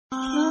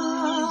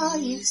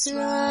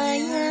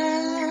Israel,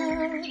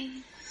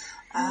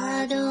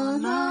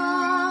 Adonai,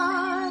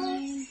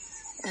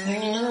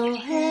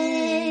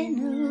 Eloheinu,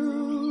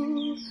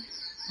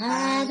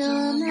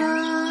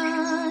 Adonai,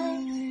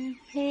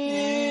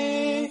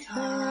 Echad,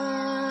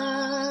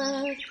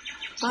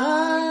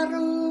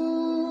 Baruch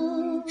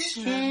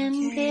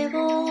Shem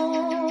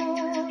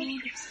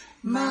Kevod,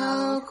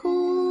 Malkuto,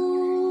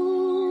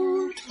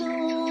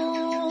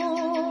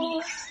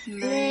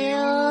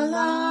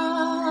 Leolam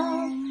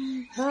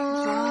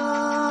Va'ed.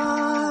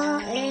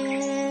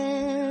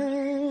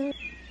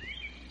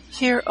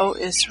 Hear, O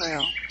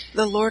Israel,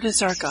 the Lord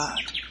is our God,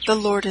 the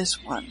Lord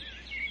is one.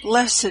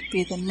 Blessed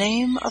be the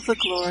name of the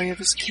glory of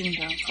his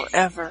kingdom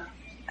forever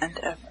and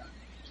ever.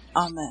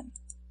 Amen.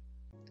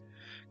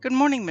 Good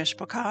morning,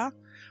 Mishpachah.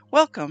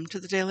 Welcome to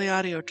the Daily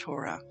Audio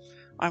Torah.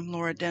 I'm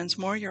Laura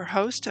Densmore, your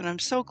host, and I'm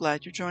so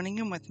glad you're joining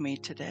in with me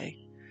today.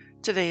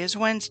 Today is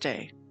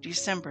Wednesday,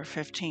 December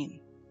 15.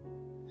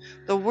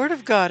 The Word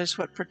of God is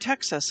what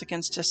protects us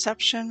against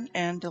deception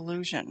and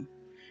delusion.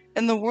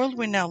 In the world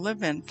we now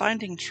live in,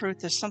 finding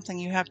truth is something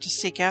you have to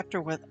seek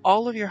after with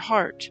all of your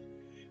heart,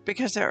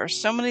 because there are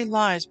so many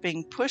lies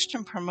being pushed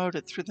and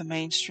promoted through the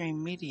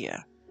mainstream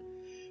media.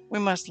 We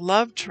must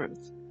love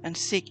truth and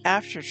seek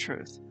after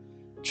truth.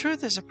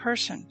 Truth is a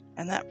person,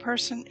 and that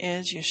person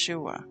is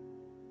Yeshua.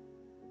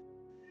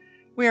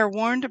 We are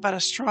warned about a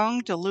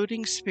strong,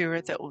 deluding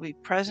spirit that will be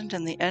present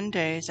in the end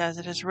days, as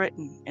it is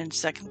written in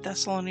 2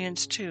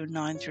 Thessalonians 2,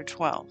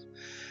 9-12.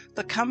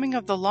 The coming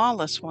of the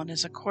lawless one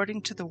is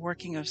according to the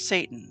working of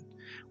Satan,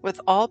 with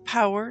all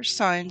power,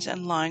 signs,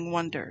 and lying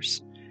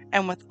wonders,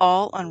 and with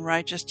all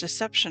unrighteous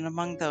deception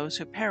among those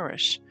who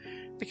perish,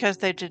 because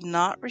they did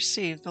not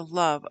receive the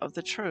love of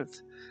the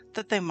truth,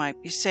 that they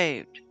might be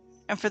saved.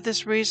 And for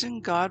this reason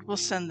God will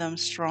send them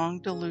strong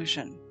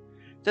delusion,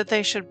 that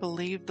they should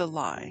believe the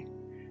lie,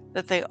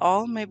 that they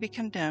all may be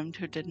condemned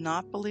who did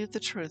not believe the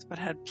truth but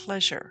had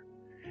pleasure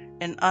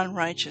in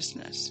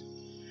unrighteousness.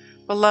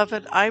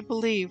 Beloved, I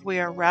believe we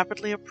are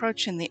rapidly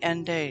approaching the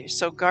end days,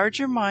 so guard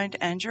your mind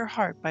and your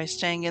heart by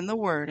staying in the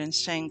Word and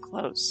staying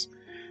close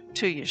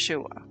to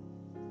Yeshua.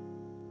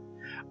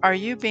 Are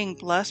you being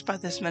blessed by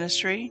this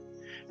ministry?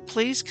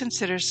 Please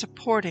consider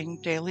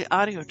supporting Daily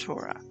Audio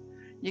Torah.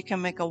 You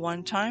can make a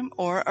one-time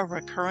or a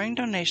recurring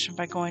donation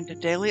by going to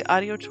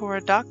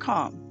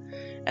dailyaudiotorah.com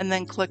and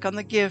then click on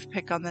the Give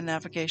pick on the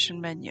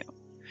navigation menu.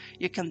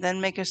 You can then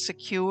make a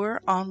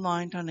secure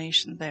online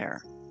donation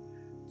there.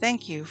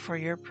 Thank you for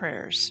your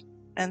prayers,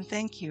 and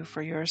thank you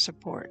for your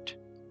support.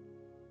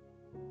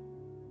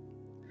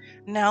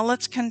 Now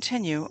let's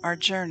continue our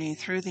journey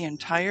through the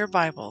entire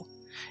Bible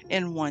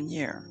in 1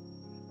 year.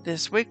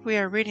 This week we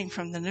are reading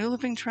from the New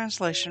Living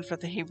Translation for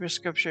the Hebrew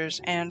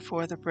Scriptures and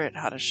for the Brit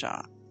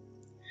Hadashah.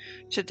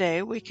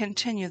 Today we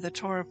continue the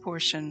Torah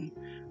portion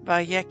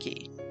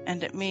Vayeki,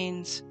 and it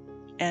means,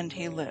 and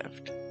he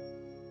lived.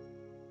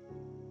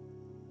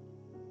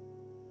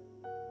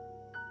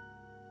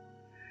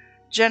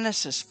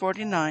 Genesis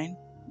 49,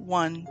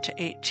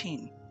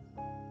 1-18.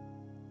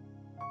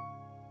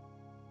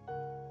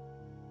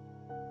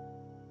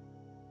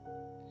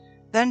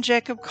 Then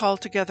Jacob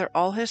called together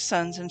all his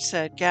sons and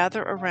said,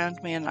 Gather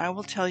around me, and I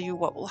will tell you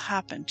what will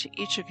happen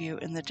to each of you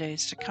in the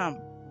days to come.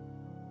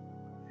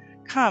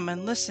 Come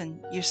and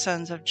listen, you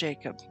sons of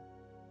Jacob.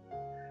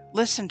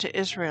 Listen to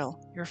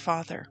Israel, your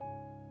father.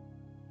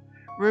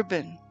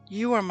 Reuben,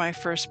 you are my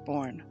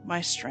firstborn,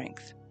 my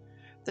strength,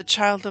 the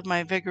child of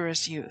my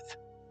vigorous youth.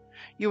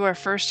 You are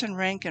first in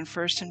rank and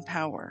first in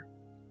power,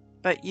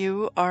 but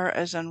you are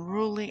as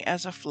unruly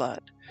as a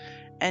flood,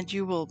 and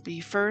you will be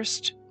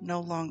first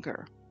no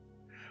longer.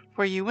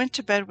 For you went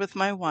to bed with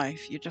my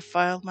wife, you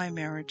defiled my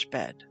marriage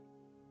bed.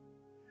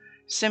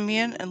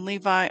 Simeon and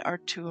Levi are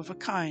two of a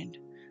kind.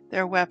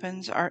 Their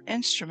weapons are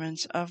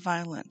instruments of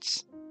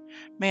violence.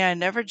 May I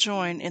never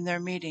join in their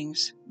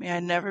meetings. May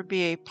I never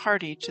be a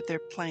party to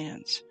their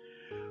plans.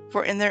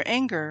 For in their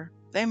anger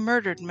they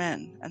murdered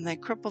men, and they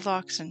crippled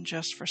oxen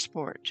just for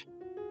sport.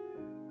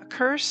 A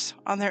curse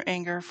on their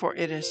anger, for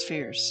it is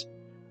fierce.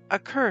 A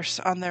curse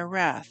on their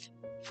wrath,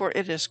 for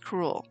it is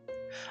cruel.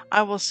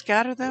 I will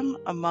scatter them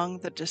among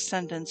the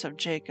descendants of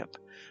Jacob.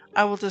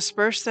 I will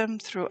disperse them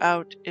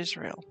throughout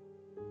Israel.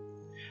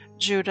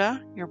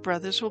 Judah, your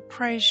brothers will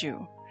praise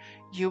you.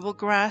 You will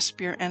grasp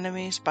your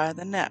enemies by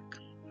the neck.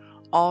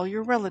 All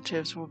your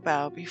relatives will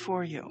bow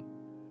before you.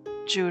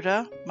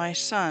 Judah, my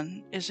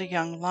son, is a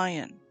young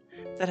lion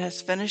that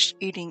has finished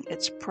eating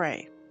its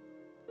prey.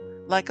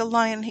 Like a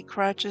lion he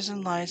crouches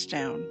and lies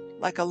down,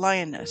 like a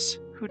lioness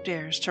who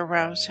dares to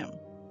rouse him.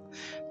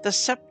 The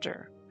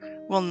scepter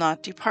will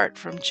not depart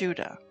from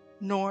Judah,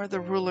 nor the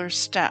ruler's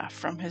staff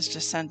from his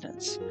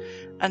descendants,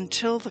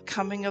 until the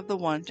coming of the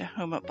one to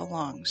whom it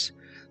belongs,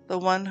 the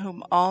one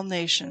whom all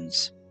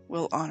nations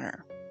will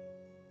honor.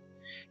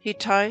 He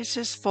ties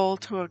his foal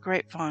to a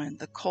grapevine,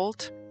 the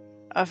colt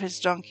of his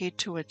donkey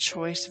to a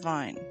choice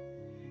vine.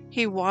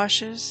 He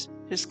washes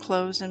his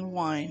clothes in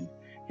wine,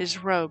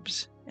 his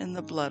robes in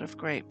the blood of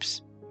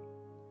grapes.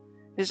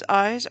 His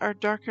eyes are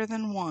darker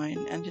than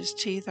wine, and his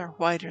teeth are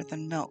whiter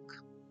than milk.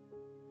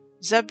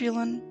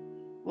 Zebulun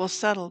will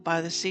settle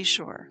by the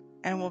seashore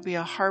and will be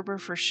a harbor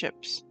for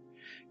ships.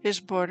 His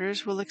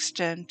borders will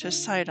extend to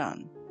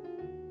Sidon.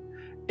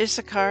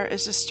 Issachar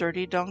is a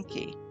sturdy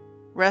donkey,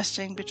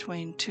 resting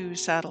between two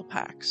saddle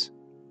packs.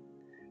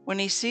 When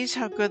he sees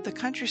how good the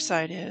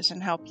countryside is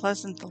and how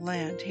pleasant the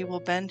land, he will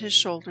bend his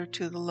shoulder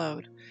to the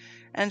load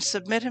and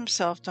submit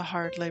himself to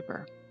hard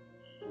labor.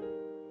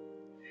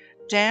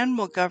 Dan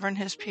will govern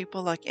his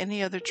people like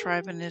any other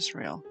tribe in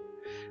Israel.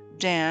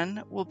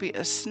 Dan will be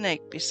a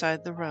snake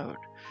beside the road,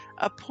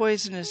 a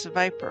poisonous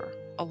viper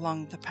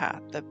along the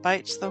path that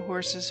bites the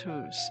horse's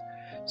hooves,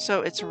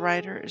 so its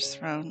rider is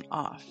thrown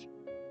off.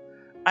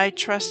 I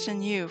trust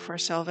in you for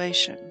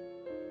salvation,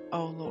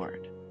 O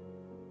Lord.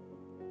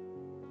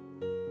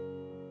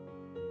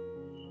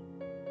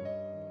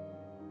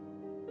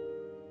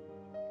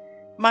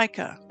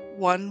 Micah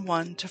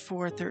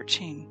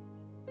 1:1-4:13.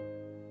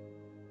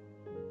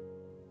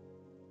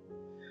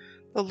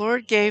 The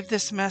Lord gave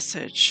this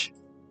message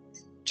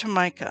to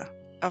Micah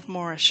of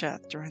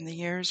Moresheth during the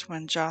years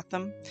when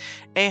Jotham,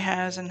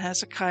 Ahaz, and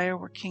Hezekiah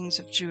were kings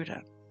of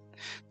Judah.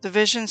 The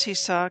visions he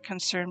saw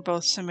concerned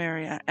both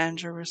Samaria and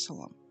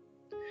Jerusalem.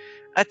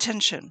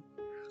 Attention!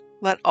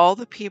 Let all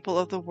the people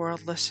of the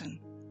world listen.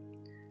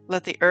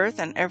 Let the earth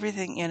and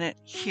everything in it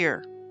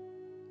hear.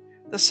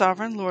 The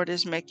sovereign Lord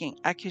is making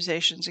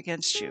accusations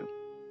against you.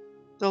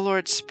 The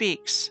Lord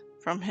speaks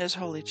from his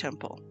holy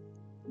temple.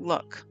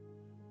 Look,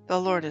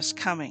 the Lord is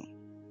coming.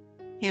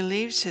 He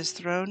leaves his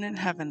throne in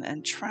heaven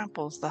and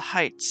tramples the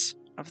heights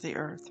of the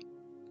earth.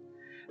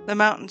 The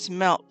mountains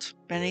melt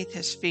beneath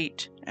his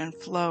feet and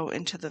flow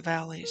into the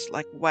valleys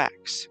like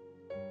wax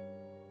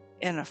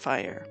in a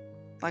fire,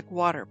 like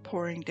water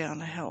pouring down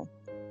a hill.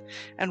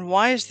 And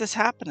why is this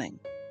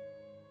happening?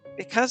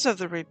 Because of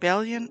the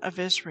rebellion of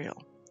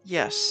Israel.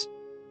 Yes,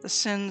 the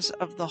sins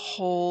of the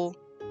whole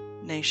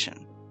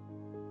nation.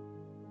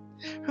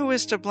 Who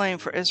is to blame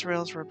for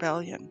Israel's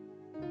rebellion?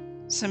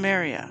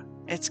 Samaria,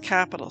 its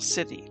capital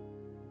city.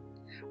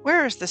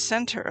 Where is the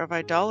center of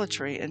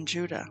idolatry in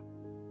Judah?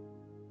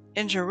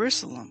 In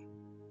Jerusalem,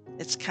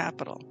 its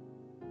capital.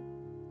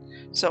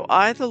 So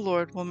I, the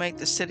Lord, will make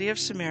the city of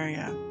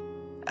Samaria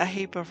a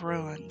heap of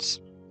ruins.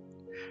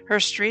 Her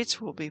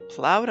streets will be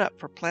plowed up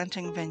for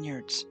planting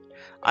vineyards.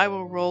 I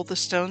will roll the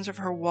stones of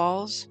her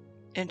walls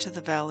into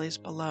the valleys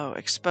below,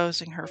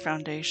 exposing her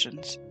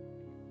foundations.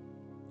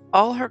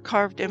 All her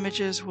carved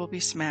images will be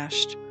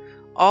smashed.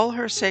 All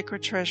her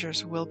sacred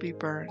treasures will be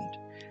burned.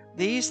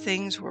 These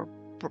things were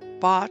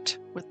bought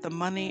with the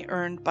money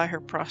earned by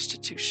her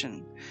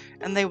prostitution,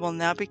 and they will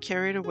now be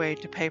carried away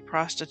to pay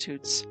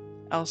prostitutes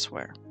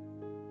elsewhere.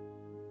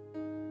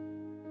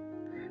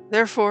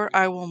 Therefore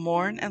I will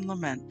mourn and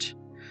lament.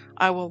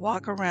 I will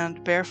walk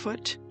around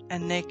barefoot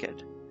and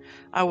naked.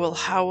 I will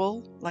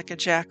howl like a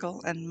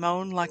jackal and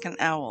moan like an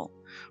owl,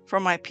 for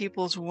my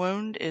people's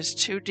wound is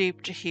too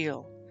deep to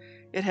heal.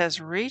 It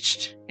has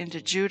reached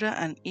into Judah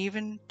and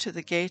even to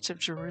the gates of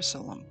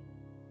Jerusalem.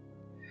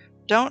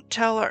 Don't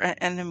tell our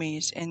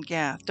enemies in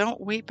Gath,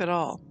 don't weep at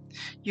all.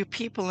 You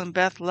people in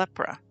Beth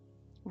Lepra,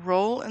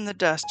 roll in the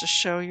dust to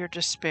show your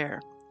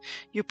despair.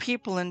 You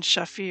people in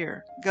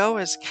Shaphir, go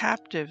as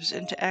captives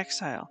into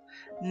exile,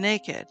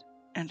 naked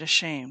and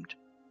ashamed.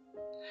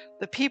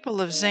 The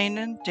people of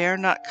Zanan dare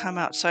not come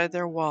outside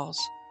their walls.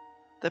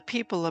 The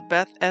people of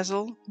Beth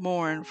Ezel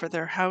mourn, for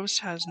their house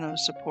has no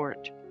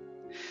support.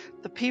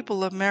 The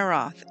people of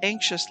Maroth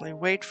anxiously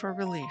wait for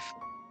relief,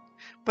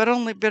 but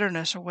only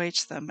bitterness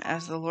awaits them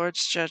as the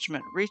Lord's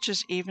judgment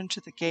reaches even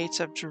to the gates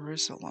of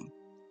Jerusalem.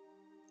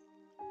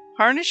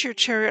 Harness your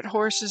chariot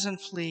horses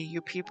and flee,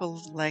 you people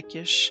of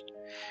Lachish.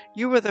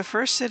 You were the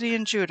first city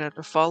in Judah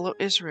to follow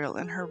Israel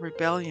in her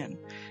rebellion,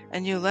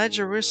 and you led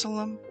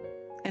Jerusalem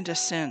into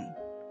sin.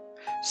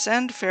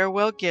 Send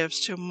farewell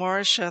gifts to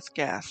Moresheth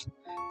Gath.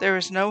 There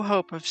is no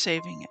hope of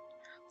saving it.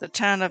 The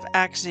town of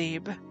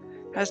Akzib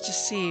has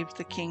deceived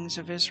the kings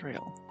of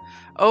Israel.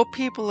 O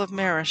people of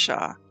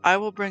Mareshah, I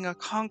will bring a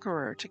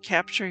conqueror to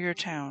capture your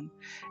town,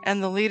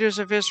 and the leaders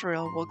of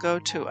Israel will go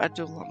to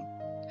Adullam.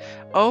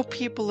 O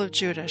people of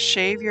Judah,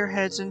 shave your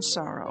heads in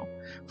sorrow,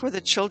 for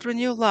the children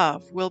you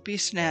love will be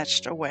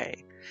snatched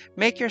away.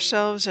 Make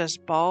yourselves as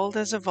bald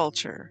as a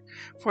vulture,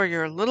 for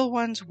your little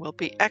ones will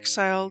be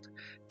exiled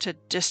to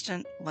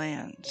distant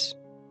lands.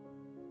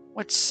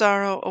 What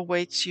sorrow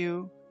awaits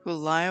you who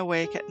lie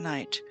awake at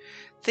night,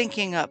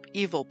 thinking up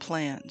evil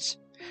plans.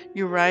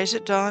 You rise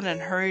at dawn and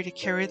hurry to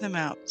carry them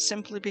out,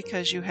 simply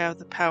because you have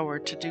the power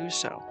to do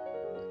so.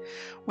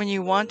 When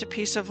you want a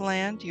piece of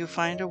land, you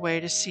find a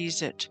way to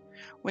seize it.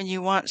 When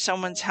you want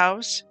someone's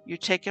house, you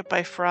take it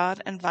by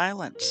fraud and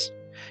violence.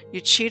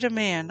 You cheat a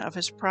man of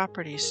his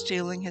property,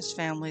 stealing his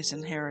family's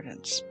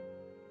inheritance.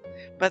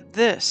 But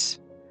this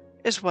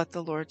is what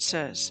the Lord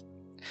says.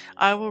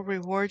 I will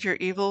reward your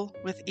evil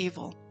with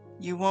evil.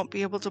 You won't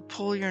be able to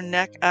pull your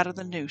neck out of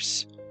the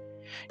noose.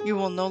 You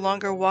will no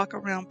longer walk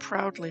around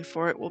proudly,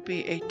 for it will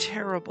be a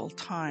terrible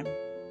time.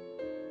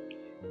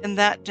 In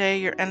that day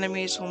your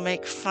enemies will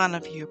make fun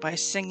of you by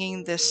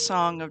singing this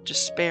song of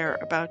despair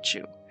about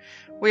you.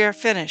 We are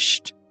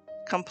finished.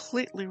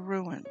 completely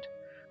ruined.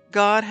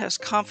 God has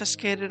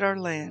confiscated our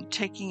land,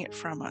 taking it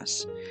from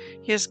us.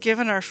 He has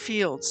given our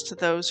fields to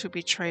those who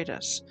betrayed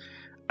us.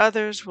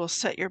 Others will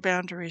set your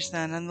boundaries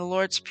then, and the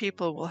Lord's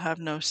people will have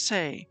no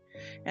say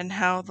in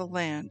how the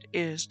land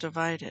is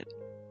divided.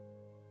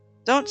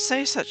 Don't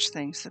say such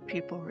things, the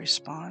people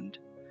respond.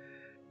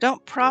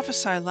 Don't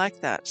prophesy like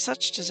that.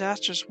 Such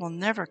disasters will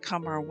never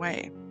come our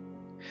way.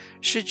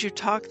 Should you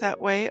talk that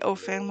way, O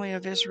family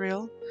of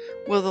Israel?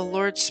 Will the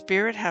Lord's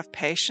Spirit have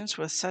patience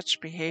with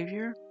such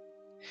behavior?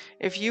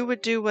 If you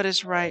would do what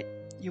is right,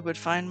 you would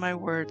find my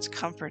words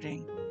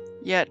comforting.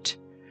 Yet,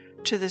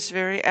 to this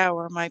very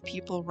hour, my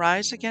people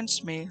rise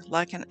against me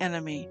like an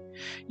enemy.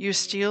 You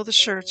steal the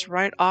shirts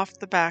right off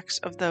the backs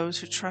of those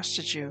who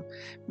trusted you,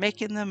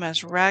 making them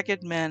as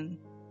ragged men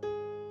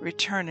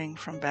returning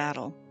from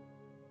battle.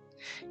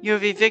 You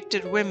have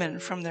evicted women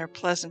from their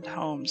pleasant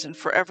homes and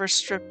forever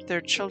stripped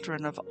their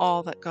children of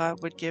all that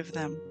God would give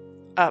them.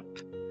 Up,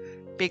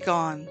 be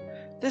gone.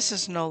 This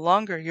is no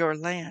longer your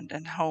land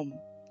and home,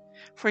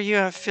 for you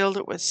have filled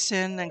it with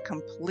sin and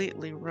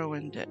completely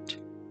ruined it.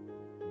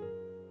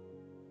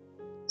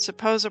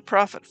 Suppose a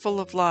prophet full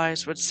of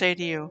lies would say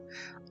to you,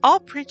 I'll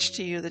preach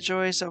to you the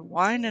joys of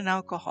wine and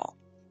alcohol.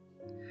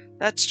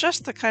 That's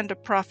just the kind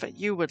of prophet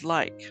you would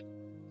like.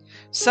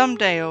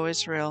 Someday, O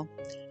Israel,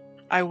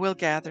 I will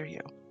gather you.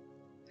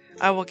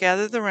 I will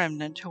gather the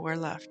remnant who are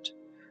left.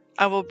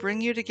 I will bring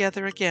you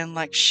together again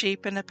like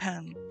sheep in a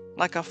pen,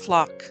 like a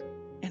flock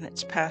in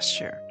its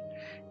pasture.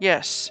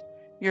 Yes,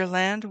 your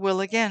land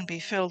will again be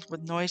filled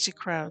with noisy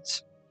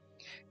crowds.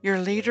 Your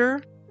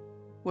leader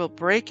will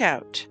break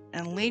out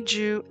and lead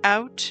you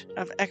out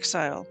of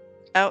exile,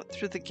 out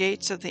through the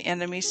gates of the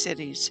enemy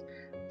cities,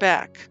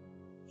 back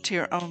to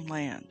your own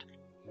land.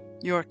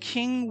 Your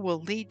king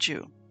will lead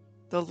you.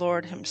 The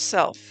Lord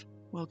himself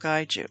will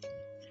guide you.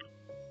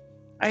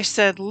 I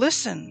said,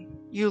 listen,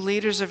 you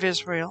leaders of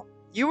Israel.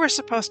 You are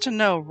supposed to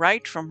know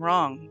right from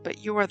wrong,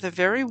 but you are the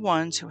very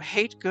ones who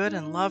hate good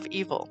and love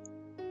evil.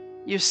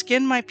 You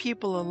skin my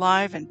people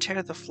alive and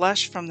tear the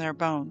flesh from their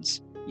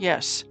bones.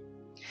 Yes,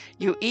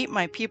 you eat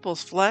my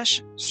people's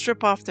flesh,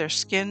 strip off their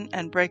skin,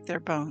 and break their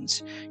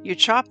bones. You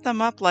chop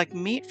them up like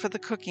meat for the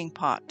cooking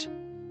pot.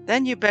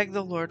 Then you beg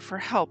the Lord for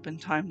help in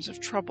times of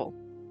trouble.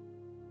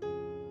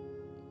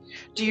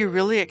 Do you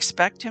really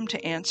expect him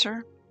to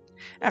answer?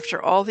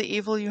 After all the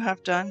evil you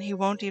have done, he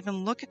won't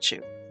even look at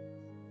you.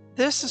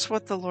 This is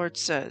what the Lord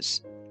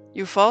says.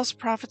 You false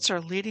prophets are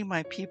leading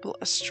my people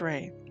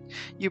astray.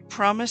 You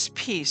promise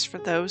peace for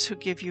those who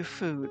give you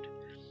food,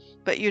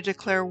 but you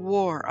declare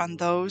war on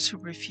those who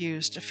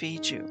refuse to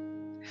feed you.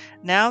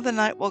 Now the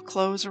night will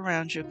close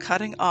around you,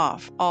 cutting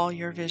off all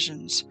your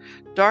visions.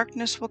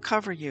 Darkness will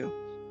cover you,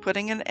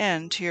 putting an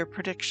end to your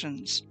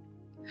predictions.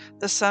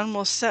 The sun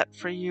will set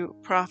for you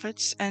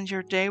prophets, and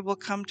your day will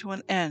come to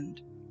an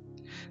end.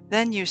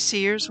 Then you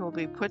seers will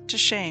be put to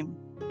shame,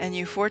 and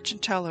you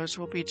fortune-tellers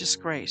will be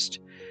disgraced,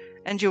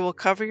 and you will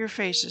cover your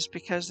faces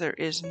because there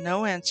is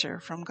no answer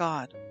from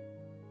God.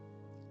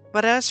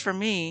 But as for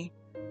me,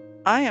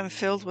 I am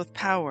filled with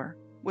power,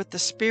 with the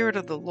Spirit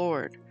of the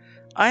Lord.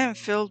 I am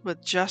filled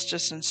with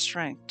justice and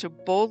strength to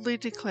boldly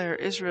declare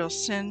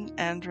Israel's sin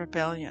and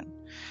rebellion.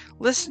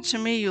 Listen to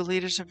me, you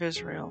leaders of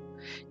Israel.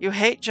 You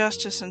hate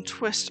justice and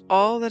twist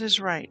all that is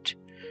right.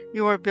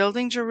 You are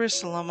building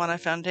Jerusalem on a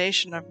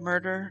foundation of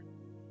murder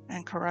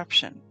and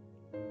corruption.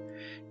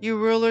 You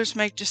rulers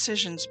make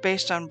decisions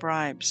based on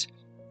bribes.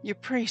 You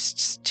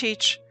priests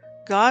teach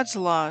God's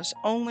laws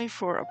only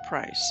for a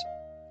price.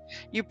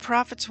 You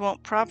prophets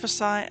won't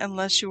prophesy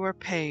unless you are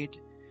paid.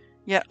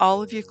 Yet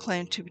all of you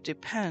claim to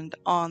depend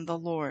on the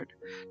Lord.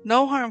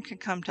 No harm can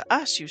come to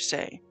us, you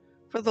say,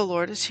 for the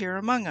Lord is here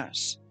among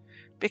us.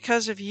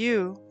 Because of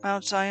you,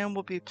 Mount Zion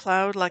will be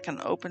plowed like an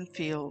open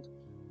field.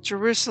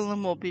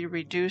 Jerusalem will be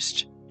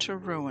reduced to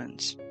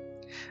ruins.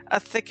 A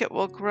thicket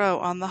will grow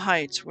on the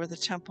heights where the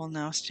temple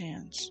now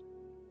stands.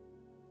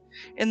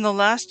 In the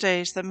last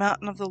days, the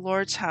mountain of the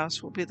Lord's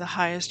house will be the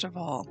highest of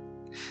all,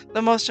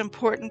 the most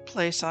important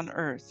place on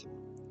earth.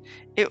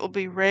 It will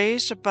be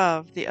raised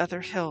above the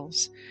other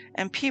hills,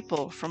 and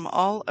people from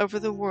all over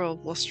the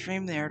world will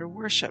stream there to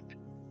worship.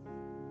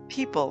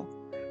 People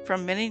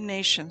from many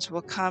nations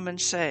will come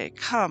and say,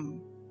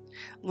 Come,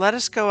 let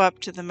us go up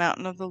to the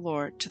mountain of the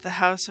Lord, to the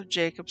house of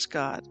Jacob's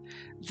God.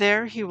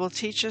 There he will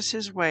teach us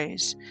his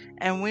ways,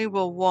 and we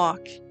will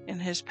walk in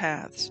his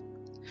paths.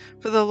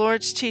 For the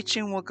Lord's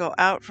teaching will go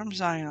out from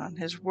Zion,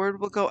 his word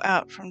will go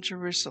out from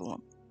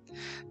Jerusalem.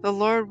 The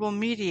Lord will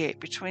mediate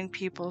between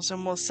peoples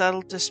and will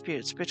settle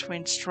disputes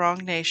between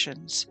strong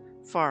nations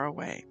far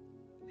away.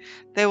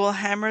 They will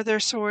hammer their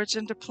swords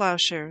into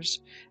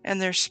plowshares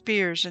and their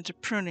spears into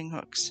pruning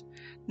hooks.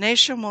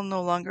 Nation will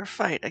no longer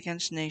fight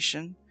against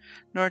nation,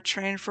 nor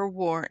train for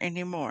war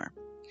any more.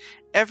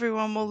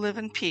 Everyone will live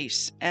in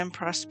peace and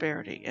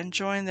prosperity,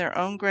 enjoying their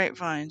own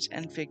grapevines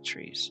and fig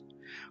trees,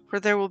 for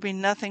there will be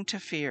nothing to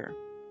fear.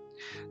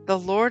 The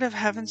Lord of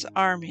heaven's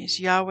armies,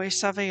 Yahweh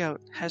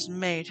Sabaoth, has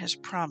made his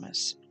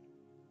promise.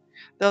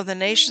 Though the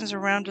nations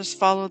around us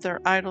follow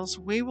their idols,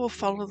 we will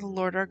follow the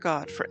Lord our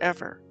God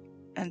forever.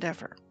 and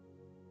ever.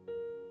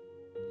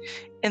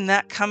 In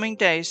that coming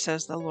day,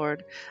 says the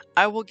Lord,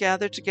 I will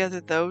gather together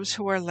those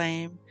who are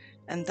lame,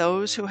 and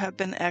those who have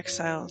been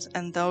exiles,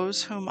 and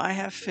those whom I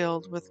have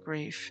filled with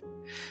grief.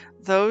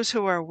 Those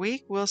who are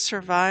weak will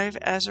survive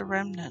as a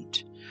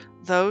remnant.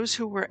 Those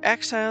who were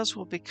exiles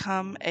will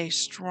become a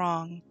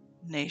strong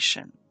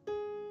nation.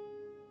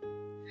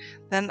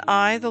 Then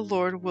I, the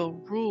Lord, will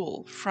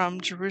rule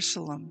from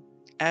Jerusalem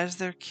as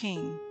their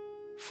king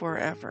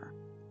forever.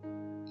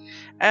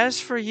 As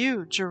for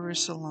you,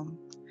 Jerusalem,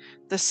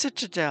 the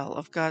citadel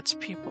of God's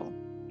people,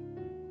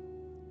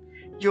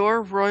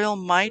 your royal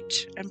might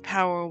and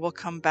power will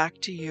come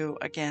back to you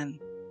again.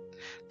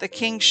 The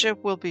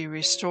kingship will be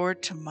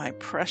restored to my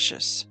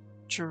precious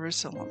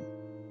Jerusalem.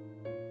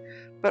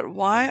 But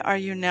why are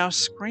you now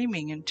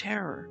screaming in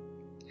terror?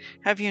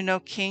 Have you no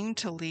king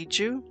to lead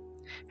you?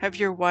 Have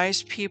your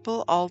wise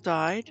people all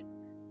died?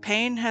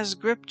 Pain has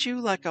gripped you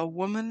like a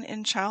woman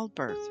in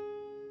childbirth.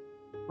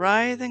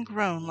 Writhe and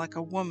groan like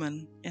a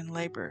woman in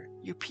labor,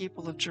 you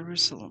people of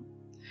Jerusalem.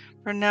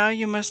 For now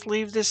you must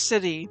leave this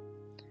city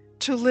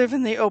to live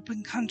in the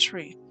open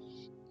country.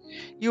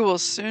 You will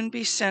soon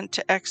be sent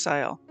to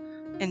exile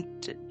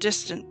in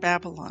distant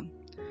Babylon.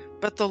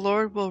 But the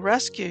Lord will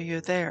rescue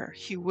you there.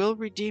 He will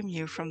redeem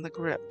you from the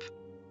grip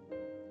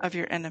of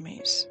your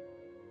enemies.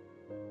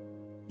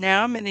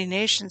 Now many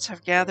nations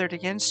have gathered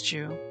against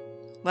you.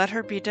 Let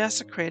her be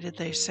desecrated,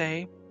 they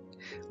say.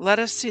 Let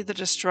us see the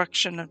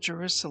destruction of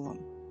Jerusalem.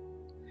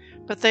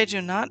 But they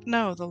do not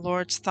know the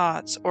Lord's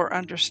thoughts or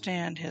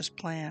understand his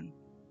plan.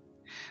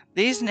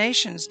 These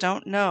nations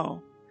don't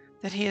know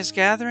that he is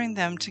gathering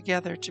them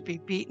together to be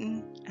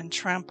beaten and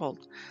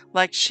trampled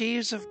like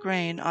sheaves of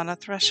grain on a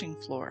threshing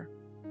floor.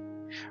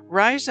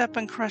 Rise up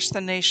and crush the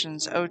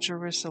nations, O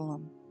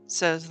Jerusalem,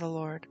 says the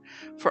Lord,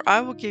 for I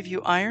will give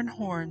you iron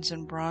horns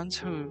and bronze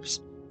hooves,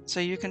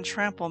 so you can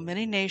trample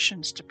many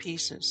nations to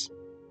pieces.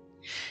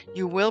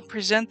 You will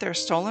present their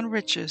stolen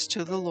riches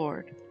to the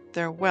Lord,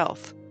 their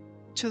wealth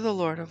to the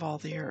Lord of all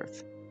the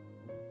earth.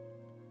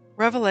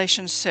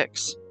 Revelation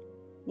 6,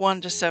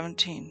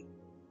 1-17.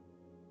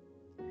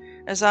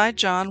 As I,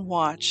 John,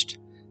 watched,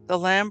 the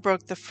Lamb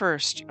broke the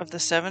first of the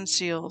 7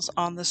 seals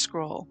on the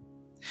scroll.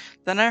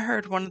 Then I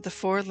heard one of the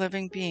 4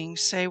 living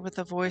beings say with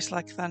a voice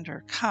like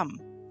thunder, Come!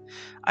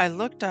 I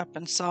looked up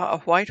and saw a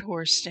white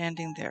horse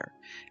standing there.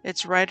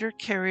 Its rider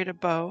carried a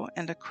bow,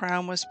 and a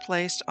crown was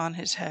placed on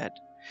his head.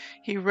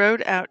 He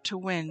rode out to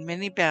win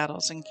many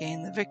battles and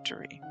gain the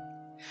victory.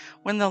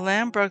 When the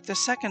Lamb broke the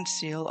 2nd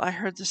seal, I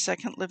heard the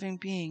 2nd living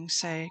being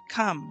say,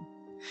 Come!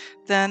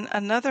 Then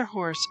another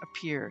horse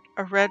appeared,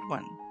 a red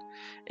one.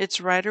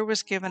 Its rider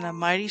was given a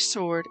mighty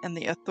sword and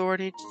the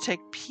authority to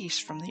take peace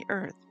from the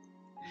earth.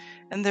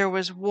 And there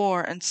was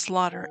war and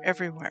slaughter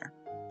everywhere.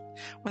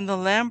 When the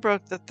Lamb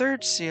broke the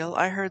 3rd seal,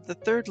 I heard the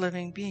 3rd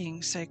living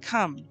being say,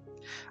 Come!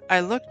 I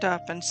looked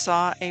up and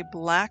saw a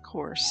black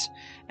horse,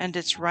 and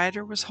its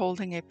rider was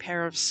holding a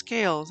pair of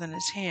scales in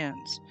his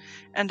hands.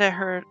 And I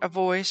heard a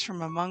voice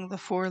from among the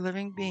 4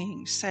 living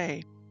beings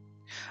say,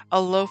 A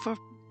loaf of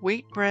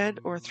wheat bread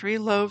or 3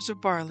 loaves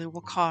of barley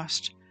will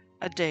cost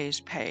a day's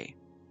pay.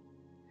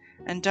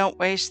 And don't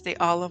waste the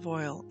olive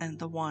oil and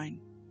the wine.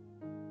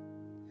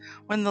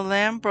 When the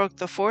Lamb broke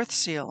the 4th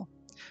seal,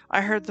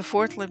 I heard the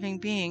 4th living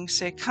being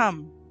say,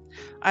 Come!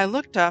 I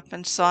looked up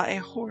and saw a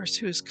horse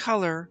whose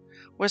color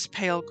was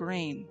pale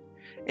green.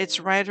 Its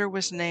rider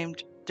was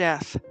named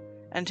Death,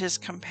 and his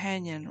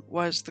companion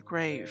was the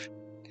grave.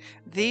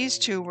 These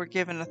 2 were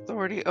given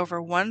authority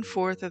over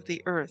 1/4 of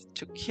the earth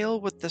to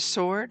kill with the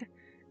sword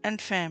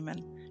and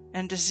famine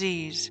and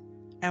disease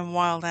and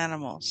wild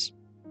animals.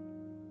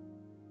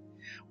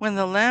 When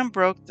the Lamb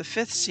broke the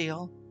 5th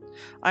seal,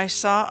 I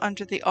saw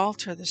under the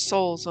altar the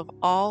souls of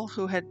all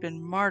who had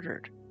been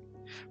martyred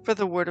for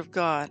the word of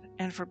God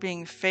and for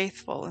being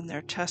faithful in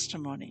their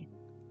testimony.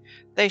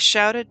 They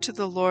shouted to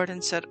the Lord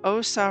and said,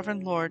 O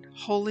sovereign Lord,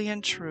 holy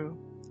and true,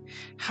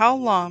 how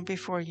long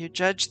before you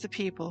judge the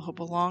people who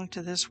belong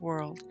to this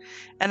world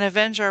and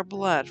avenge our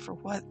blood for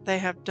what they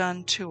have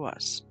done to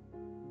us?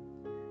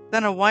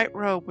 Then a white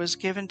robe was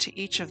given to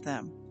each of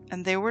them,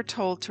 and they were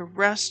told to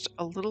rest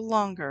a little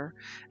longer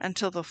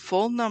until the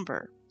full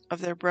number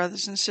of their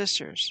brothers and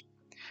sisters,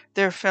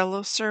 their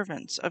fellow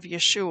servants of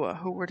Yeshua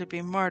who were to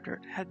be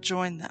martyred, had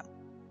joined them.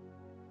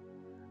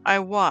 I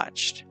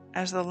watched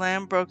as the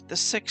Lamb broke the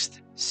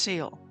 6th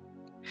seal,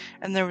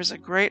 and there was a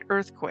great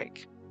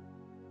earthquake.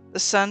 The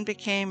sun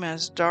became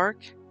as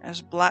dark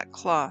as black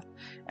cloth,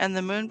 and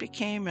the moon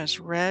became as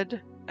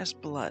red as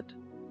blood.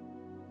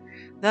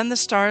 Then the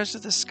stars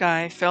of the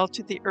sky fell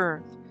to the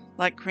earth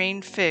like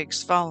green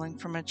figs falling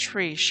from a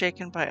tree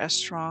shaken by a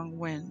strong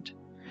wind.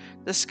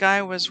 The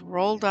sky was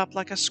rolled up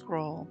like a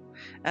scroll,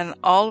 and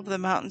all of the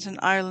mountains and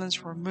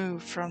islands were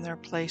moved from their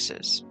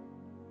places.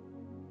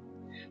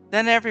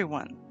 Then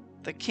everyone,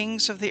 the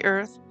kings of the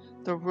earth,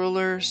 the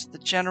rulers, the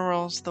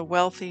generals, the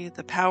wealthy,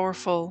 the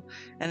powerful,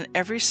 and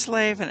every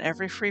slave and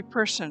every free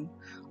person,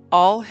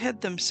 all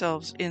hid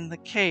themselves in the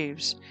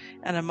caves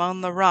and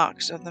among the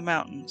rocks of the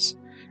mountains.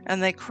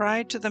 And they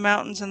cried to the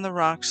mountains and the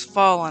rocks,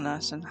 Fall on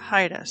us and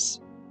hide us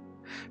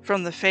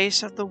from the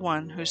face of the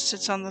one who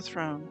sits on the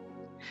throne,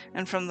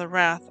 and from the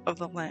wrath of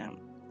the Lamb.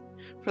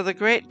 For the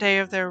great day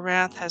of their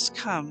wrath has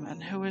come,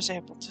 and who is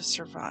able to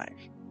survive?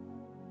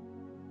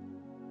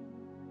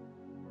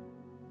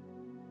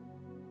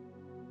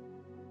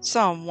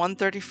 Psalm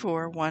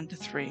 134,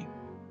 1-3.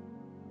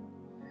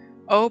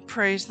 O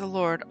praise the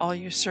Lord, all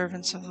you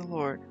servants of the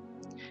Lord.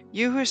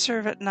 You who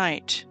serve at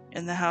night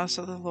in the house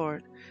of the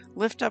Lord,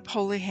 lift up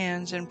holy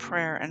hands in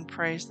prayer and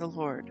praise the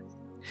Lord.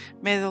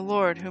 May the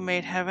Lord, who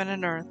made heaven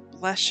and earth,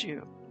 bless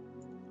you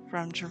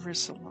from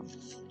Jerusalem.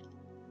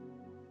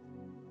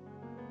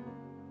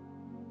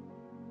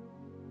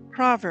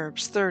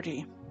 Proverbs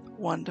 30,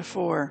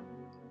 1-4.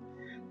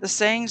 The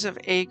sayings of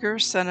Agur,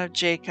 son of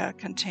Jacob,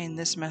 contain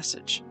this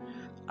message.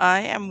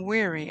 I am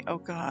weary, O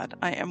God.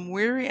 I am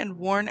weary and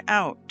worn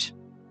out,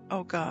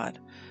 O God.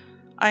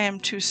 I am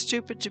too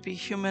stupid to be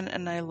human,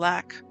 and I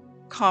lack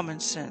common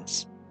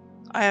sense.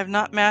 I have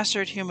not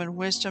mastered human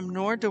wisdom,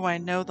 nor do I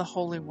know the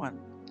Holy One.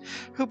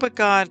 Who but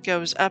God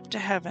goes up to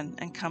heaven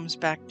and comes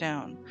back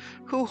down?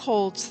 Who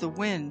holds the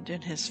wind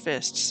in his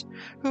fists?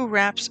 Who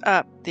wraps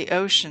up the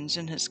oceans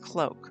in his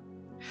cloak?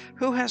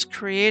 Who has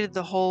created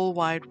the whole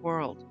wide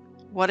world?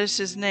 What is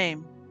his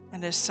name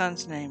and his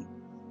son's name?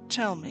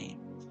 Tell me,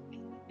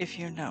 if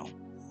you know.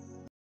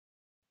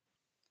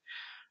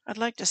 I'd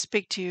like to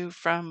speak to you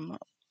from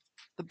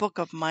the book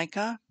of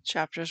Micah,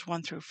 chapters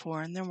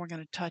 1-4, and then we're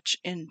going to touch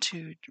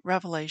into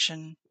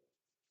Revelation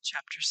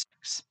chapter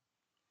 6.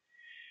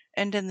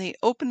 And in the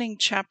opening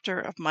chapter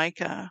of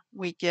Micah,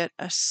 we get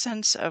a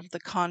sense of the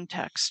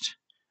context,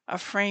 a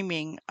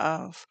framing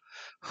of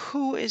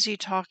who is he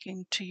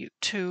talking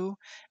to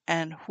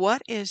and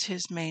what is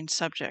his main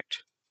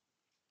subject.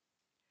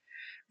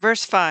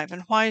 Verse 5,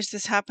 and why is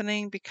this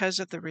happening? Because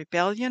of the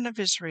rebellion of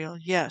Israel,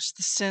 yes,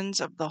 the sins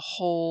of the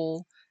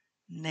whole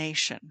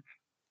nation.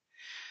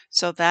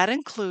 So that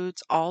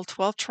includes all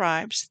 12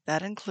 tribes.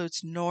 That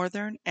includes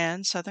northern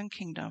and southern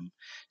kingdom.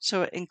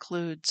 So it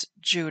includes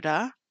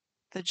Judah,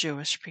 the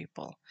Jewish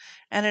people,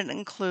 and it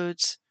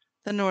includes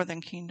the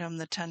northern kingdom,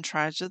 the 10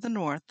 tribes of the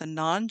north, the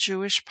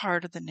non-Jewish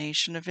part of the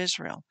nation of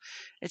Israel.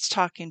 It's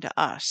talking to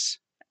us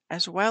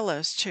as well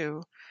as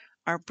to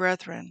our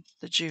brethren,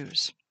 the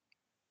Jews.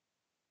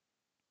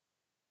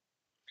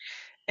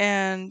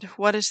 And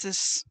what is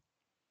this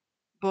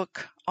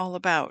book all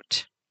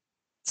about?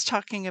 It's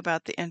talking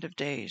about the end of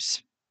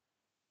days.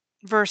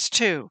 Verse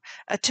 2,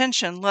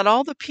 attention, let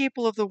all the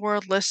people of the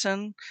world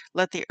listen,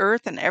 let the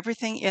earth and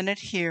everything in it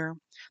hear.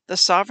 The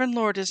sovereign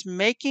Lord is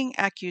making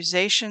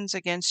accusations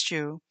against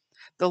you.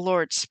 The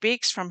Lord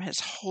speaks from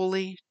his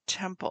holy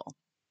temple.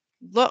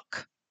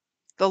 Look,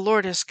 the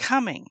Lord is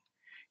coming.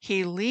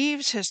 He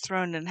leaves his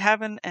throne in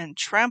heaven and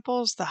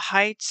tramples the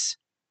heights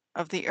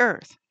of the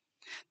earth.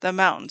 The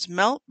mountains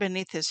melt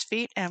beneath his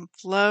feet and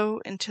flow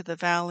into the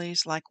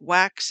valleys like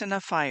wax in a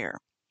fire.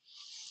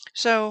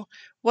 So,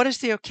 what is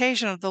the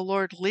occasion of the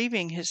Lord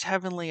leaving his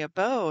heavenly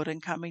abode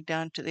and coming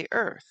down to the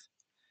earth?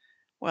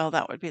 Well,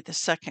 that would be the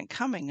second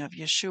coming of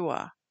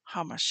Yeshua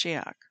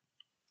HaMashiach.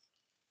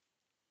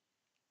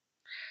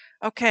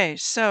 Okay,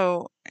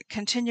 so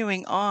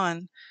continuing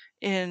on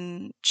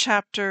in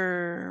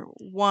chapter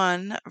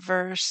 1,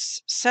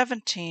 verse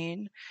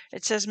 17,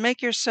 it says,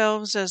 make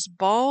yourselves as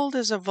bald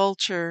as a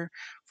vulture,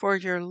 for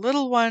your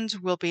little ones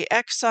will be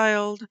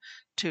exiled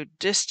to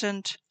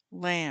distant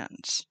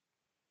lands.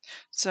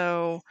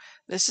 So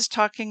this is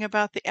talking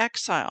about the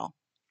exile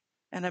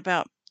and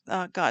about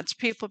God's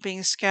people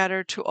being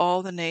scattered to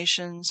all the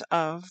nations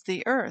of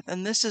the earth.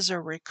 And this is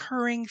a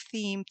recurring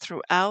theme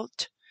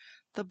throughout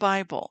the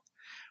Bible.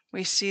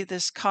 We see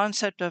this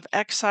concept of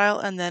exile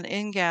and then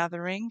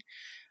ingathering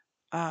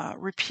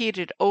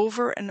repeated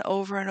over and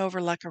over and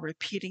over like a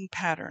repeating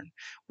pattern.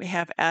 We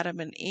have Adam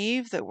and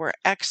Eve that were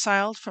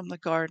exiled from the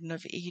Garden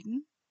of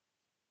Eden,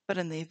 but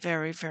in the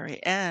very,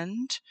 very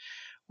end,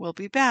 we'll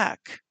be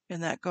back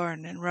in that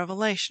garden. In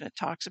Revelation, it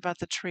talks about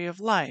the tree of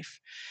life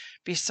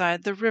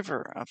beside the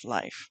river of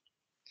life.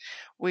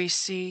 We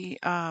see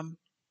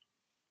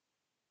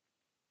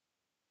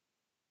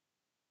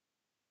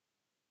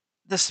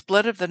the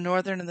split of the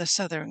northern and the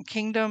southern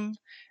kingdom,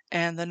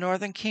 and the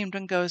northern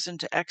kingdom goes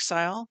into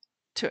exile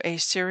to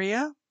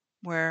Assyria,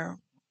 where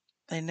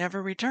they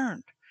never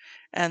returned.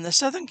 And the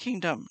southern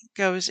kingdom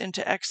goes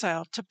into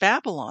exile to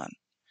Babylon,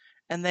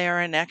 and they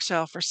are in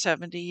exile for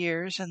 70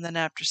 years, and then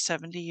after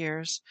 70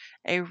 years,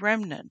 a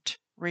remnant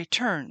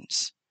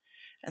returns.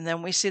 And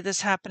then we see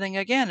this happening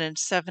again in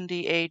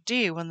 70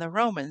 AD when the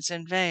Romans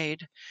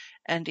invade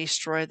and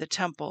destroy the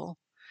temple,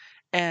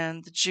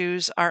 and the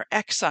Jews are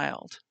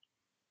exiled.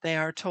 They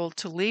are told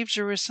to leave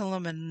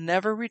Jerusalem and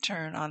never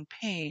return on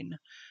pain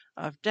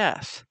of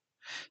death.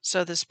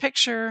 So this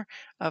picture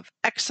of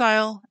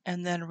exile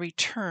and then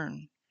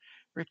return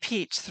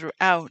repeats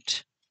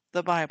throughout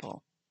the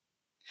Bible.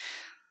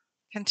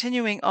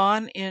 Continuing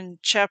on in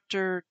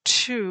chapter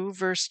 2,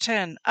 verse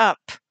 10,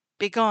 up,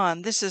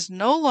 begone, this is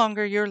no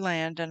longer your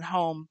land and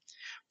home,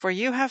 for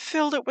you have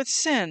filled it with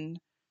sin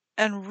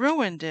and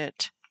ruined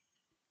it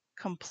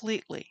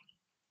completely.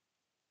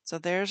 So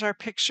there's our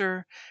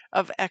picture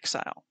of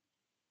exile.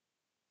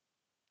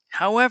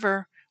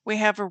 However, we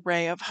have a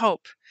ray of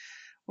hope.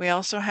 We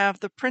also have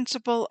the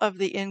principle of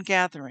the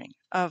ingathering,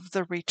 of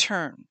the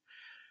return.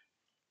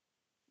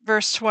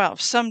 Verse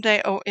 12,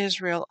 someday, O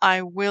Israel,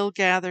 I will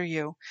gather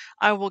you.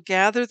 I will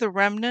gather the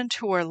remnant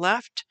who are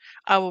left.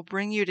 I will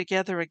bring you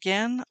together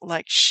again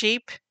like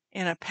sheep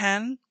in a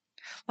pen,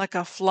 like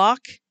a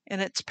flock in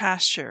its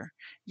pasture.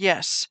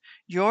 Yes,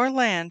 your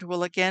land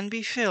will again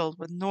be filled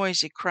with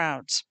noisy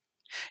crowds.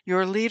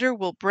 Your leader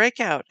will break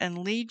out and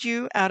lead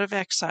you out of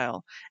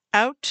exile,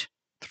 out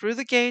through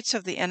the gates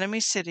of the enemy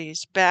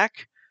cities,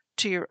 back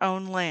to your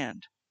own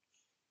land.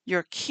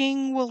 Your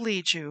king will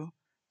lead you.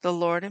 The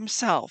Lord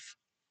himself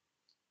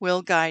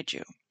will guide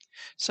you.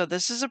 So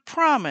this is a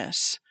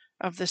promise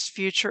of this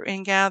future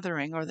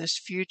ingathering, or this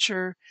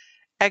future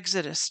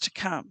exodus to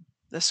come,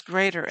 this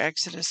greater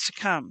exodus to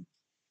come.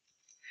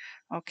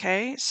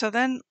 Okay, so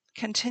then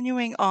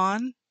continuing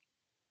on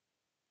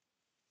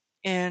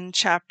in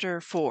chapter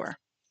 4.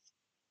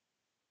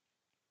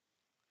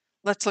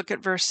 Let's look at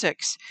verse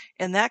 6.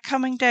 In that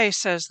coming day,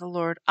 says the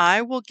Lord,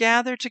 I will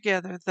gather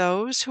together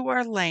those who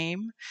are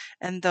lame,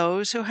 and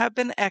those who have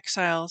been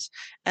exiles,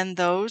 and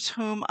those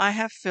whom I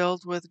have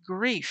filled with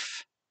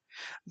grief.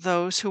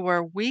 Those who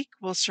are weak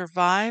will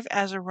survive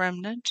as a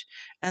remnant,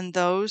 and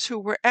those who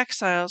were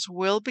exiles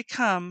will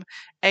become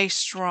a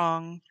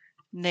strong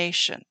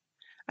nation.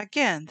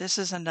 Again, this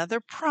is another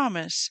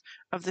promise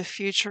of the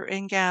future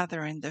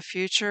ingathering, the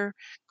future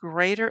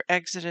greater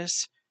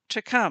exodus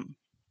to come.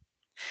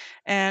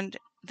 And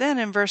then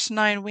in verse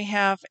 9, we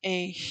have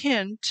a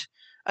hint,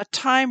 a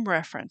time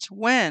reference.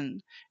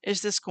 When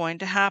is this going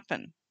to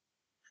happen?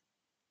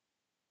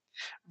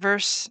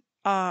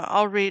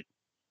 I'll read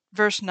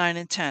verse 9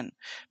 and 10.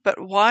 But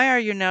why are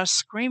you now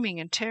screaming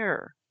in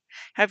terror?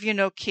 Have you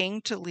no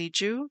king to lead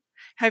you?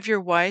 Have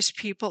your wise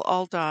people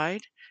all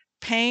died?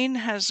 Pain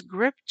has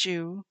gripped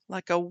you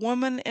like a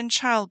woman in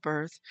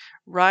childbirth,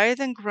 writhe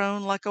and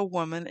groan like a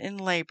woman in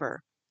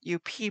labor, you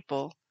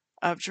people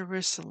of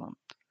Jerusalem.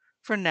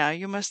 For now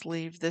you must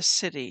leave this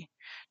city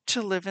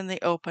to live in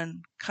the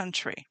open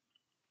country.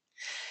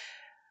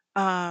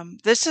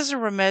 This is a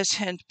Remez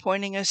hint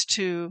pointing us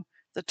to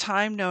the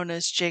time known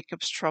as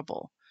Jacob's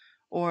trouble,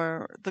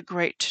 or the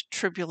Great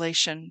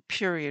Tribulation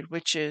period,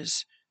 which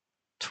is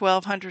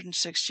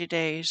 1260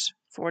 days,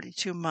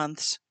 42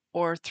 months,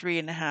 or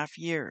 3.5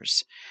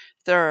 years.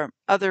 There are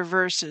other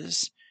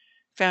verses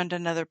found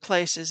in other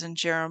places in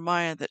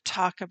Jeremiah that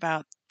talk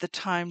about the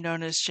time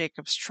known as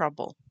Jacob's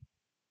trouble.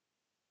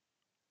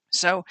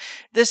 So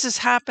this is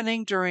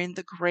happening during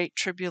the Great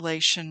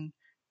Tribulation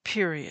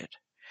period.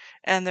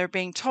 And they're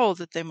being told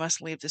that they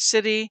must leave the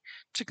city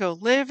to go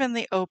live in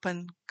the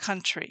open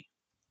country.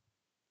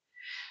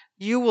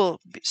 You will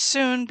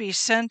soon be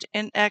sent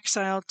in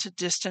exile to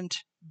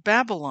distant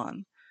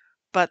Babylon,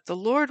 but the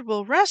Lord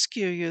will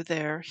rescue you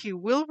there. He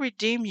will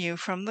redeem you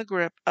from the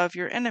grip of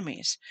your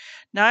enemies.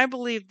 Now, I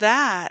believe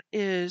that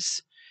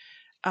is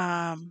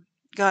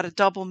got a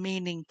double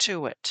meaning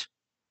to it.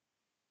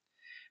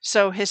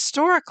 So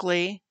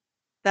historically,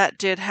 that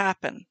did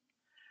happen.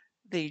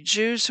 The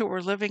Jews who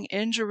were living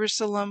in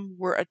Jerusalem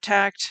were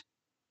attacked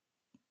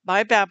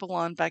by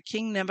Babylon, by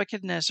King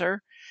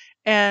Nebuchadnezzar,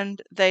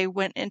 and they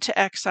went into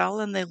exile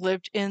and they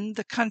lived in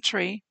the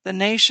country, the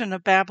nation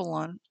of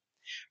Babylon,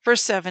 for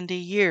 70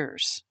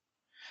 years.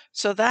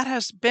 So that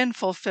has been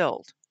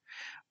fulfilled.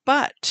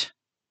 But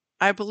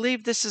I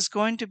believe this is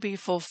going to be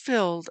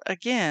fulfilled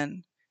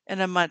again in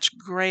a much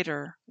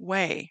greater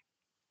way.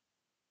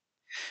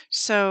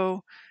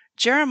 So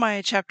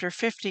Jeremiah chapter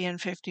 50 and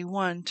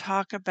 51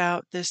 talk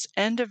about this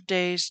end of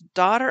days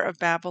daughter of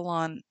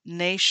Babylon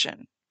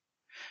nation,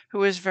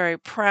 who is very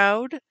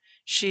proud.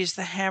 She's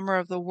the hammer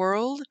of the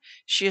world.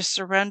 She is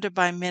surrounded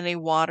by many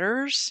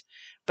waters,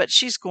 but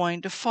she's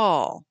going to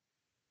fall.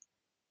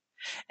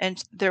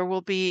 And there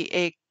will be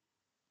a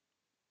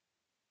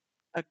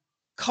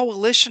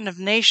coalition of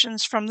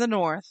nations from the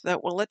north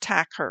that will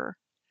attack her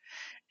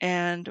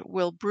and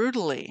will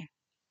brutally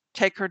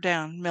take her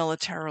down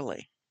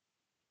militarily.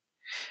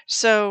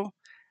 So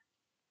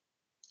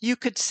you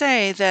could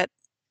say that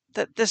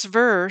this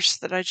verse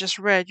that I just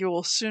read, you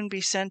will soon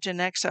be sent in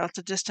exile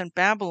to distant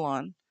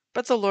Babylon,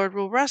 but the Lord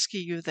will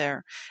rescue you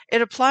there.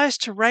 It applies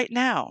to right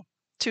now,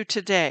 to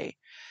today.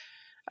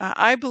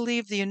 I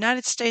believe the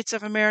United States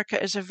of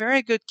America is a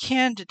very good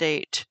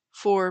candidate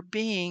for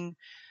being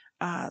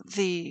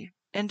the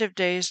end of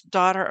days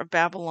daughter of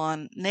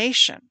Babylon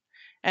nation.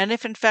 And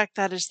if in fact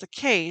that is the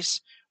case,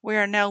 we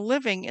are now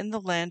living in the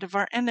land of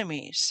our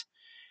enemies.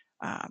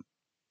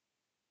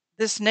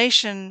 This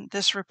nation,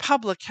 this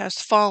republic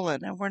has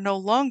fallen, and we're no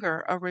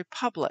longer a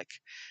republic.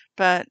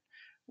 But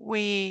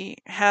we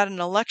had an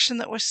election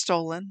that was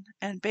stolen,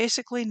 and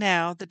basically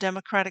now the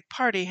Democratic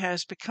Party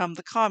has become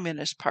the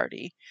Communist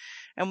Party.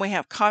 And we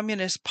have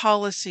communist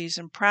policies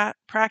and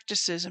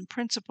practices and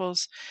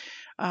principles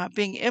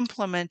being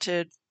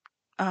implemented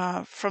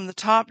from the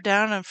top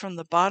down and from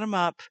the bottom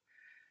up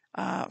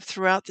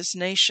throughout this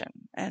nation.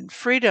 And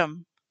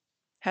freedom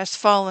has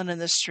fallen in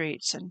the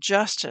streets, and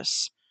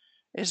justice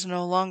is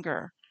no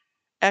longer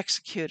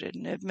executed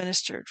and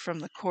administered from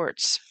the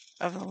courts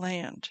of the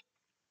land.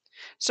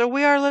 So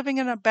we are living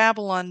in a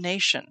Babylon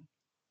nation,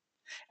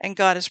 and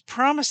God is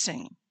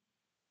promising,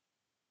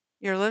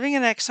 you're living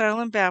in exile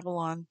in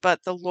Babylon,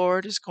 but the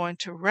Lord is going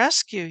to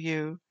rescue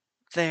you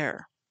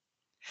there.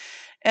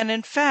 And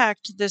in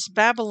fact, this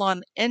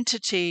Babylon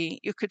entity,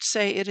 you could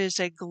say it is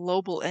a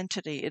global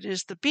entity. It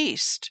is the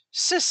beast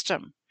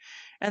system.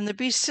 And the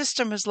beast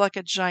system is like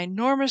a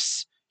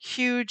ginormous,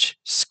 huge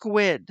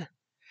squid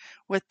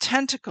with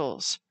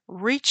tentacles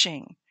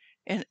reaching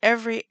in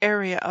every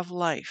area of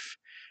life.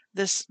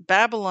 This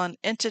Babylon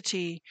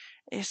entity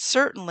is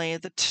certainly,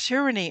 the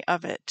tyranny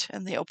of it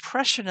and the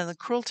oppression and the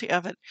cruelty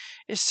of it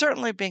is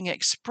certainly being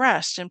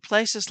expressed in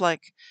places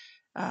like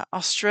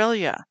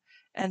Australia.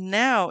 And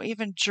now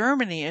even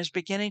Germany is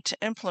beginning to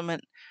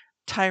implement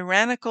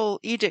tyrannical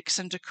edicts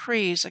and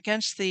decrees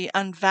against the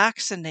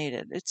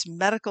unvaccinated. It's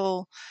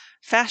medical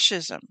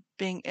fascism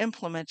being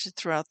implemented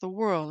throughout the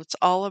world. It's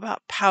all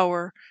about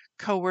power,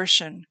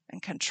 coercion,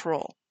 and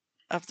control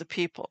of the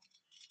people.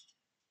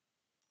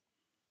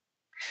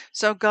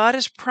 So God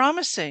is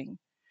promising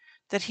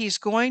that He's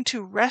going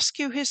to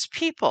rescue His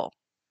people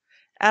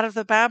out of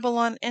the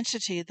Babylon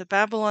entity, the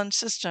Babylon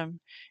system,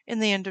 in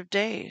the end of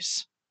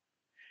days.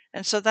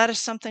 And so that is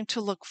something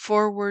to look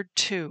forward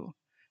to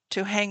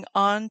hang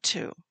on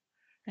to,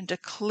 and to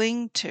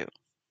cling to.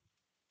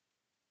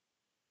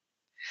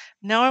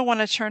 Now I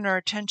want to turn our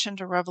attention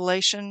to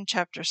Revelation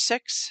chapter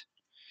 6.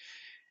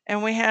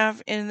 And we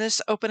have in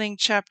this opening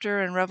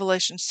chapter in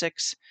Revelation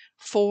 6,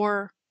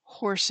 4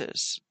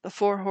 horses, the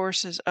 4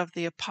 horses of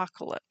the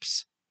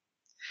apocalypse.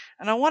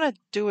 And I want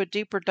to do a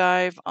deeper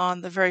dive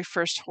on the very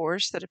first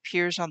horse that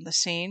appears on the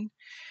scene.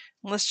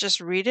 Let's just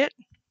read it.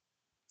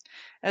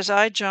 As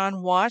I,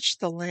 John, watched,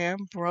 the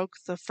Lamb broke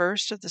the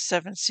first of the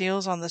 7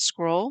 seals on the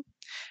scroll.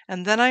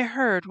 And then I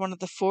heard one of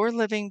the 4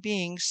 living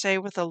beings say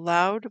with a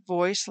loud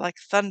voice like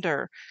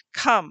thunder,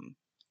 "Come!"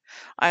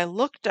 I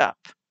looked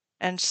up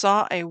and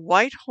saw a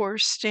white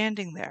horse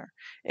standing there.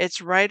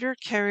 Its rider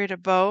carried a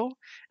bow,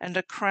 and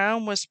a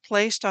crown was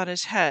placed on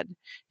his head.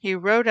 He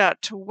rode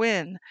out to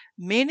win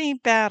many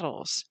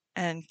battles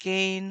and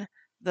gain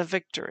the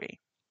victory.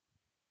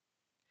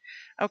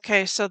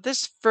 Okay, so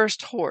this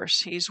first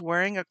horse, he's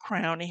wearing a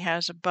crown, he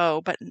has a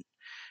bow, but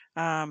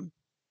no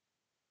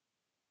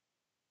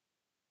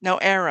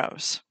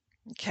arrows.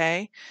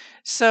 Okay,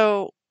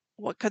 so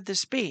what could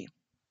this be?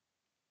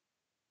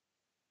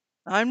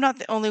 I'm not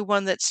the only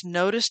one that's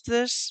noticed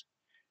this.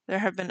 There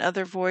have been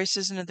other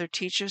voices and other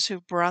teachers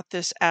who've brought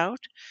this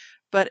out.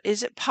 But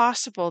is it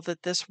possible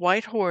that this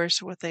white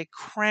horse with a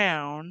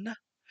crown,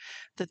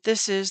 that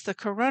this is the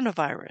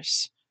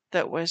coronavirus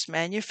that was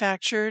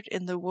manufactured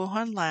in the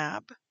Wuhan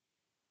lab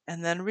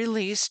and then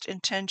released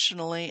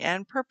intentionally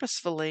and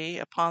purposefully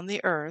upon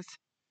the earth?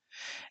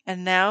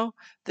 And now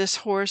this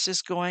horse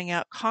is going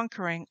out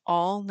conquering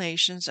all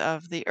nations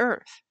of the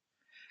earth.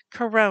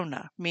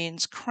 Corona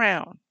means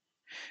crown.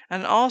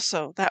 And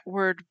also that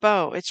word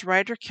bow, its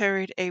rider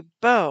carried a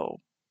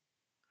bow.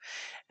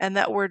 And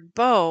that word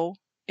bow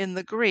in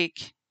the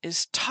Greek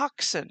is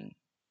toxin.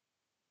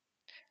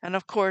 And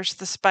of course,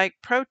 the spike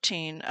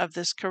protein of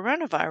this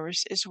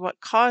coronavirus is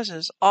what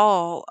causes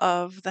all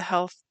of the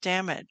health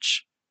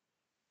damage.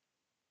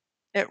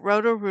 It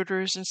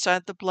roto-rooters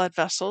inside the blood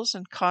vessels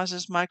and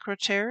causes micro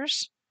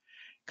tears,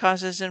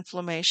 causes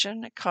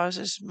inflammation, it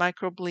causes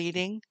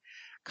microbleeding,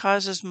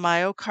 causes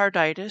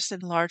myocarditis,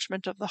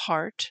 enlargement of the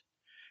heart,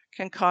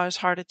 can cause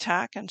heart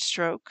attack and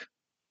stroke,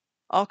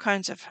 all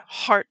kinds of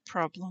heart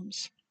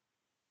problems.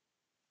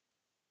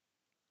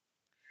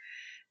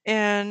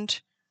 And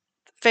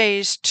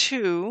phase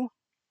 2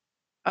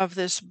 of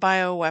this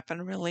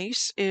bioweapon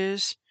release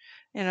is,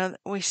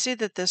 we see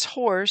that this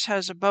horse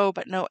has a bow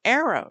but no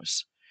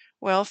arrows.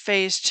 Well,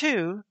 phase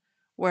 2,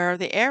 where are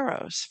the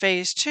arrows?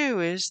 Phase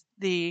 2 is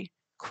the,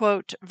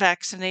 quote,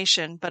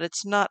 vaccination, but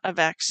it's not a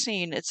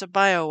vaccine, it's a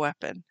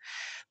bioweapon.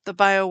 The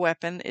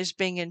bioweapon is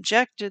being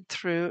injected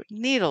through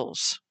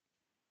needles,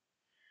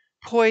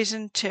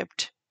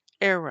 poison-tipped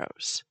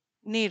arrows,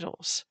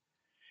 needles.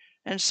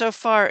 And so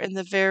far in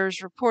the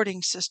VAERS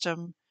reporting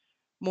system,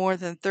 more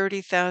than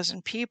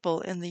 30,000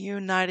 people in the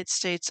United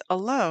States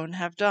alone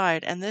have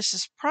died, and this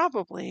is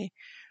probably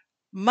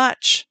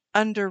much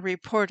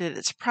underreported.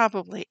 It's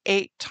probably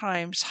 8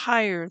 times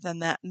higher than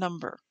that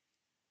number.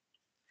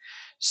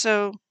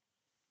 So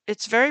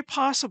it's very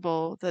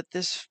possible that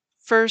this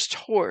first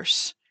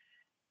horse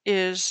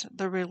is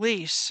the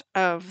release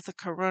of the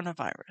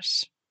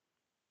coronavirus.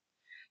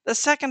 The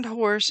second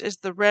horse is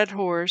the red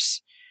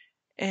horse,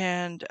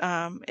 and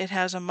it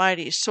has a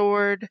mighty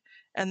sword,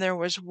 and there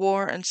was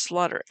war and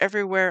slaughter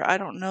everywhere. I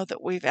don't know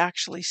that we've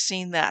actually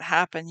seen that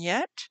happen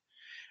yet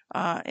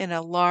in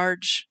a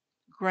large,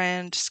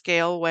 grand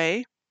scale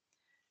way,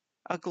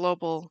 a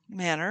global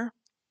manner.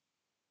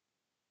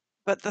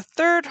 But the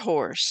third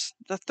horse,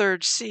 the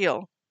third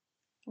seal,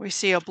 we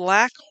see a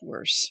black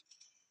horse.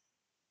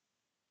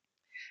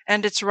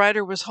 And its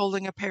rider was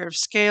holding a pair of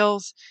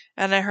scales,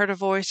 and I heard a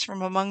voice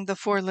from among the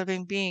 4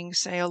 living beings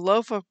say, "A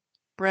loaf of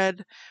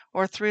bread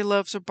or 3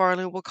 loaves of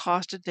barley will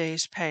cost a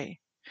day's pay."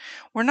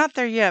 We're not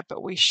there yet,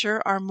 but we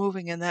sure are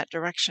moving in that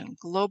direction.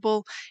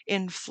 Global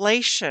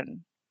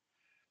inflation,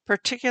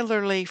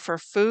 particularly for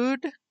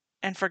food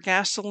and for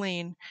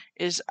gasoline,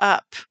 is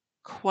up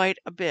quite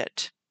a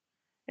bit,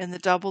 in the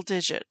double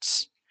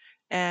digits.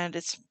 And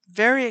it's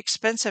very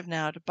expensive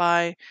now to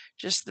buy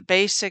just the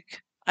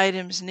basic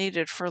items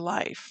needed for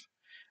life.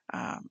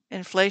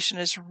 Inflation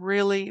is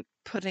really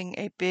putting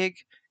a big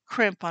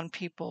crimp on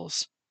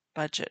people's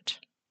budget.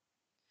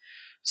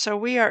 So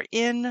we are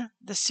in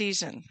the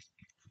season.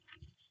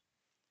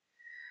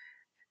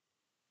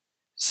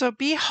 So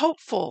be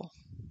hopeful.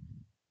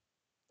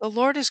 The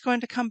Lord is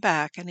going to come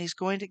back, and he's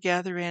going to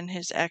gather in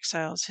his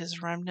exiles,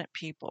 his remnant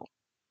people.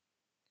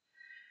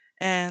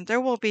 And there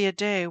will be a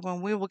day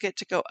when we will get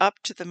to go up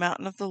to the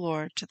mountain of the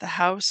Lord, to the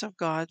house of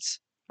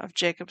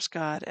Jacob's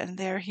God, and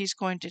there he's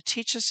going to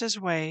teach us his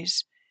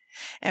ways,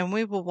 and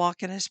we will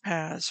walk in his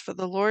paths. For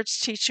the Lord's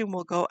teaching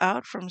will go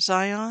out from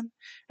Zion,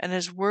 and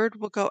his word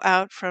will go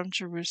out from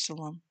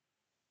Jerusalem.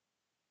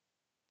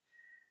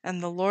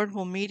 And the Lord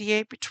will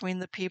mediate between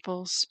the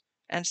peoples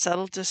and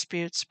settle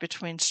disputes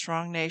between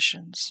strong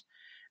nations.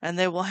 And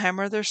they will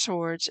hammer their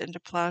swords into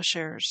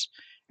plowshares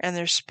and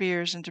their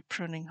spears into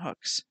pruning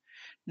hooks.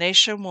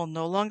 Nation will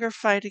no longer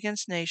fight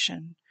against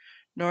nation,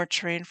 nor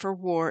train for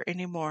war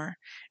any more.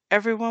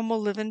 Everyone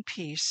will live in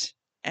peace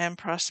and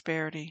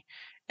prosperity,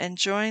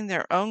 enjoying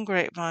their own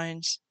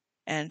grapevines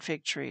and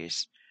fig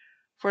trees,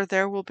 for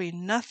there will be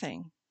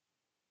nothing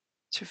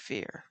to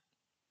fear.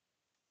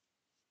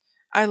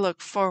 I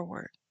look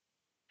forward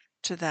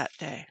to that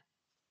day.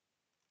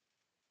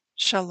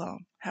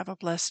 Shalom. Have a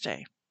blessed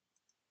day.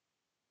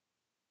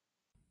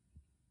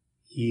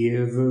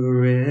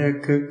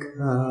 Yevrekka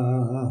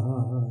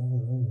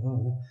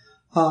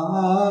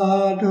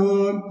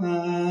Adonai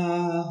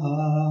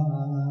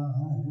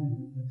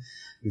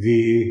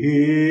Vish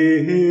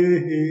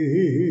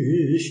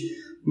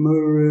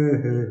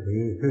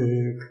Mereka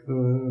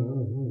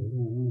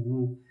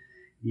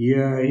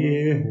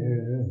Yair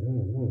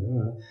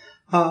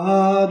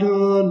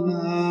Adonai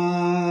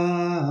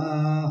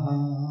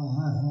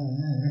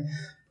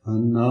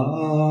Panavilaka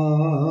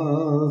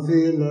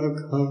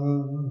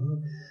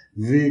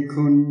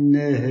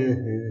Vikuneka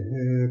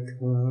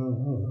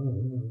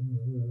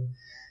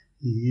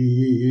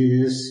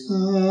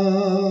Isa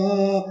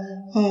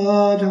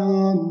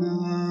Adonai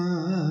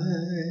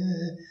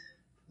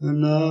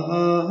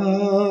Panav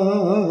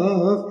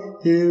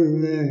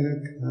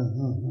Ileka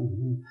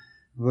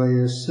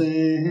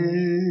Vayasem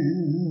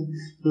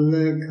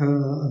Leka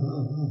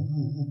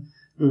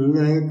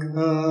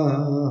Leka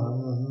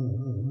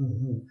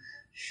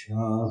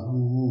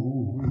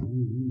Shalom.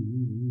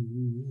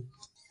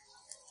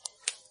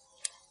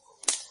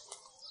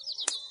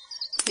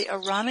 The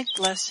Aaronic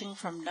blessing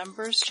from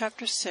Numbers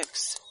chapter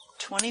 6,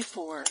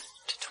 24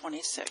 to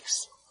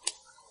 26.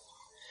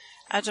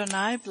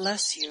 Adonai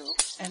bless you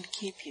and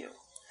keep you.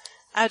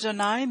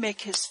 Adonai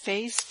make his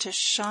face to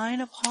shine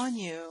upon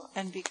you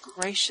and be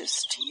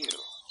gracious to you.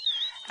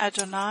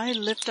 Adonai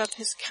lift up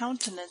his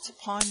countenance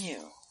upon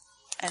you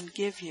and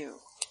give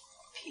you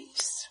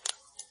peace.